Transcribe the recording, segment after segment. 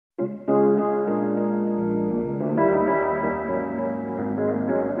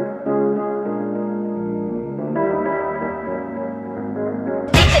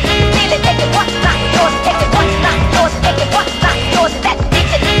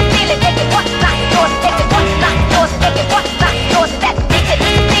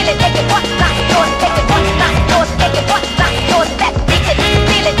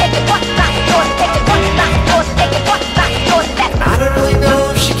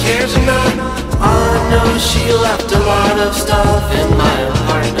she left a lot of stuff in my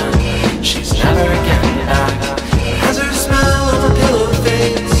apartment. She's never getting back. As her smell of a pillow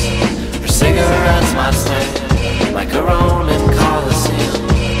fades, her cigarettes might stay like a Roman Colosseum,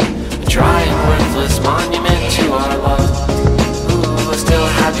 a dry and worthless monument to our love. Ooh, I still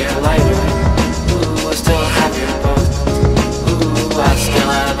have your lighter. Ooh, I still have your book. Ooh, I still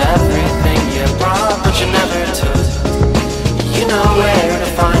have everything you brought, but you never took. You know where to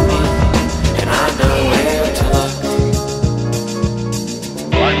find me, and I know where to look.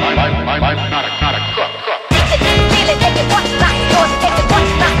 I'm not a cook. Feel it, take it, what's not yours? Take it,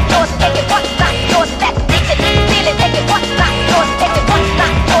 what's not yours? Take it, what's not yours? That fix it. Feel it, take it, what's not yours? Take it, what's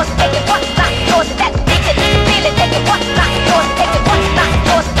not yours? Take it, what's not yours? That fix it. Feel it, take it, what's not yours? Take it, what's not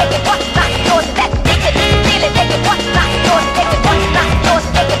yours? Take it, what's not yours? That fix it. Feel it, take it, what's not yours? Take it, what's not yours?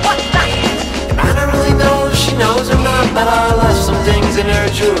 Take it, what's not yours? I don't really know if she knows or not, but I left some things in her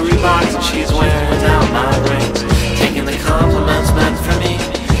jewelry box, and she's wearing out my rings, taking the compliments meant for me.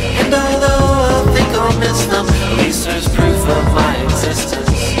 And although I think I'll miss them, at least there's proof of my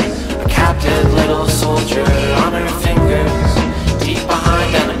existence. A captive little soldier on her fingers, deep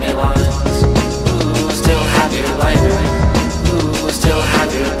behind enemy lines. Ooh, I still have your lighter. Ooh, I still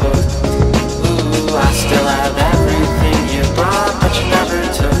have your book. Ooh, I still have everything you brought, but you never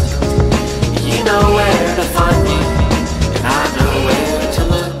took. You know where to find me, and I know where to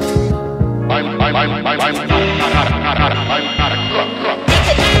look. I'm not a cook.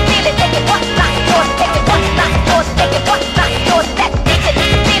 Feel it, take it, what's not yours? Take it, what's not yours? Take it, what's not yours? That fix it.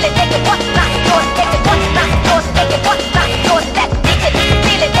 Feel it, take it, what's not yours? Take it, what's not yours? Take it, what's not yours? That fix it.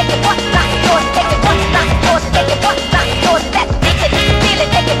 Feel it, take it, what's not yours? Take it, what's not yours? Take it, what's not yours? That fix it. Feel it,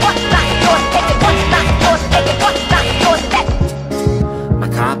 take it, what's not yours? Take it, what's not yours? Take it, what's not yours? That. My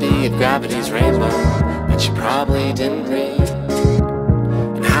copy of Gravity's Rainbow that you probably didn't read.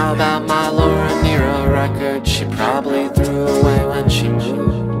 And how about my Laura Nero record she probably threw away when she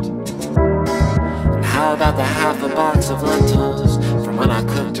moved? And how about the half a box of lentils from when I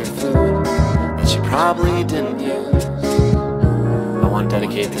cooked her food that she probably didn't use? I want to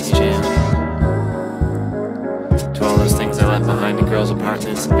dedicate this jam to all those things I left behind in girls'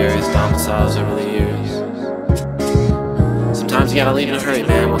 apartments and various domiciles over the years. Sometimes you gotta leave in a hurry,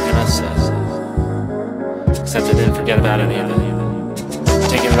 man, what can I say? Except I didn't forget about any of it. I'm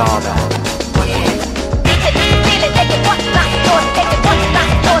taking it all back.